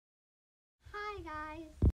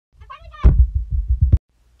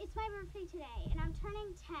birthday today, and I'm turning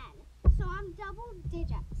 10, so I'm double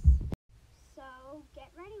digits. So get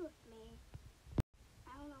ready with me.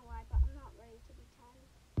 I don't know why, but I'm not ready to be 10.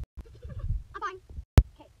 I'm fine.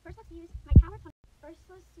 Okay, first let's use my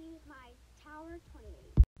Tower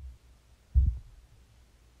 28.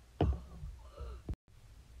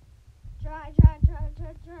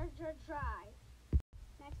 Dry.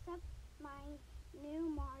 Next up, my new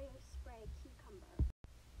Mario spray cucumber.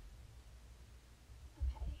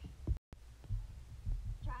 Okay.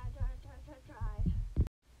 Dry.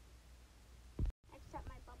 Next up,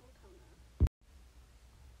 my bubble toner.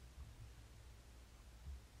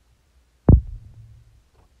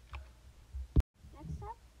 Next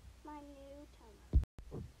up, my new toner.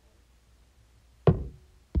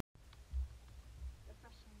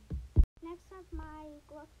 Refreshing. Next up, my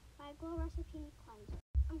glow recipe cleanser.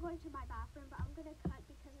 I'm going to my bathroom, but I'm gonna cut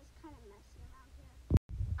because it's kind of messy around here.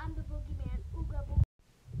 I'm the boogeyman. Ooga booga.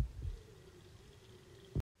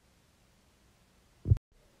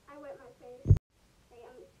 I wet my face. Okay,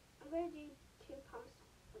 I'm gonna do 2 pumps.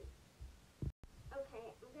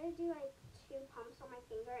 Okay, I'm gonna do like 2 pumps on my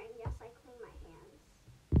finger, and yes, I clean my hands.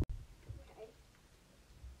 Okay.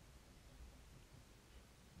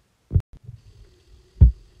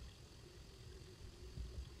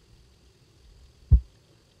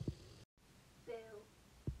 Boo.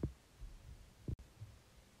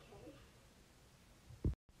 Okay.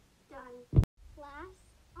 Done. Last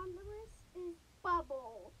on the list is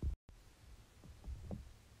bubble.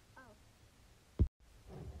 Oh.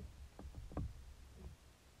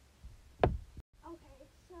 Okay,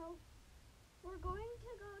 so we're going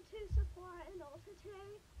to go to Sephora and Ulta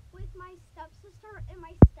today with my stepsister and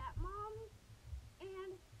my stepmom.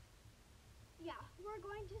 And yeah, we're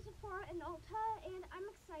going to Sephora and Ulta, and I'm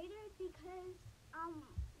excited because,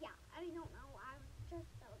 yeah, I don't know, I'm just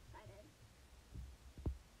so excited.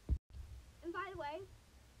 And by the way,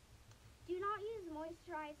 do not use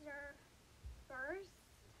moisturizer first.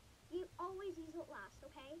 You always use it last,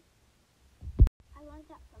 okay? I learned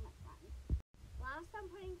that from my friend. Last, I'm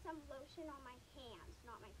putting some lotion on my hands,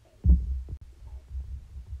 not my face. Okay.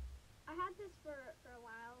 I had this for a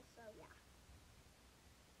while, so yeah.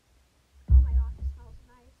 Oh my gosh, it smells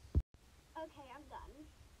nice. Okay, I'm done.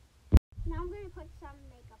 Now I'm going to put some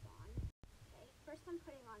makeup on. Okay, first I'm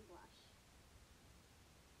putting on blush.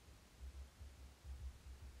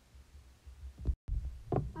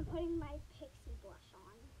 I'm putting my Pixie blush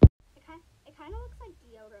on. It kind of looks like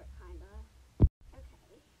deodorant, kind of.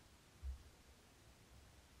 Okay.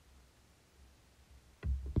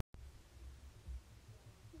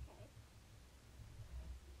 Okay.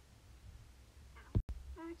 Ow.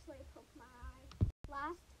 I actually poked my eye.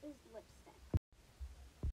 Last is lipstick.